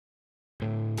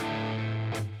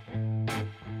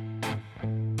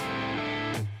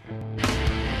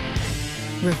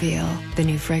Reveal the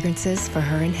new fragrances for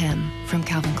her and him from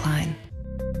Calvin Klein.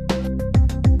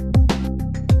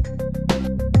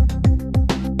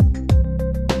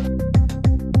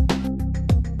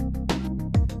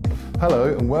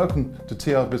 Hello and welcome to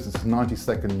TRBusiness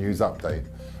 90-second news update,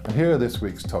 and here are this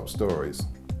week's top stories.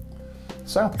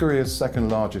 South Korea's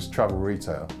second largest travel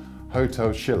retailer, Hotel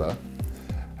Shilla,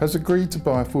 has agreed to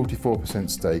buy a 44%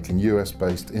 stake in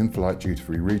US-based in-flight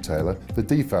duty-free retailer, the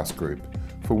DFASS Group,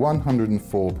 for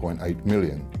 $104.8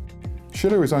 million.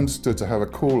 Shilla is understood to have a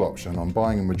call option on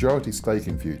buying a majority stake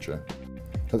in future.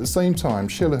 At the same time,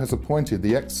 Shilla has appointed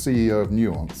the ex-CEO of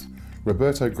Nuance,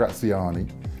 Roberto Graziani,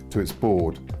 to its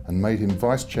board and made him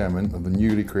vice chairman of the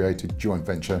newly created joint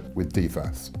venture with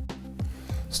DFASS.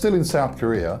 Still in South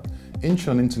Korea,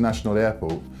 Incheon International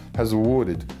Airport has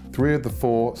awarded 3 of the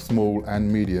 4 small and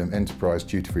medium enterprise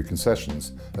duty-free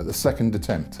concessions at the second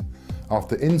attempt,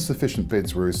 after insufficient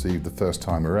bids were received the first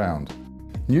time around.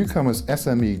 Newcomers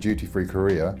SME Duty-Free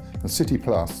Korea and City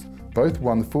Plus both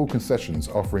won the full concessions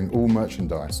offering all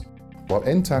merchandise, while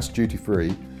NTAS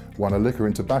Duty-Free won a liquor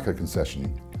and tobacco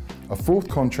concession. A 4th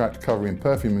contract covering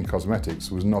perfume and cosmetics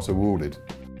was not awarded.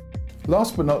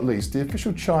 Last but not least, the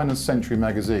official China's Century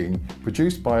magazine,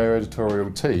 produced by our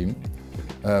editorial team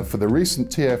for the recent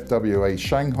TFWA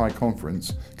Shanghai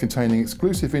conference, containing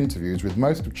exclusive interviews with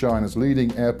most of China's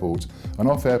leading airport and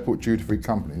off-airport duty-free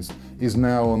companies, is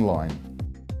now online.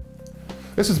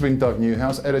 This has been Doug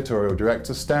Newhouse, editorial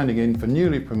director, standing in for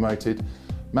newly promoted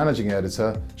managing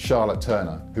editor Charlotte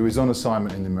Turner, who is on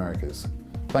assignment in the Americas.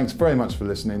 Thanks very much for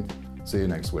listening. See you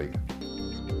next week.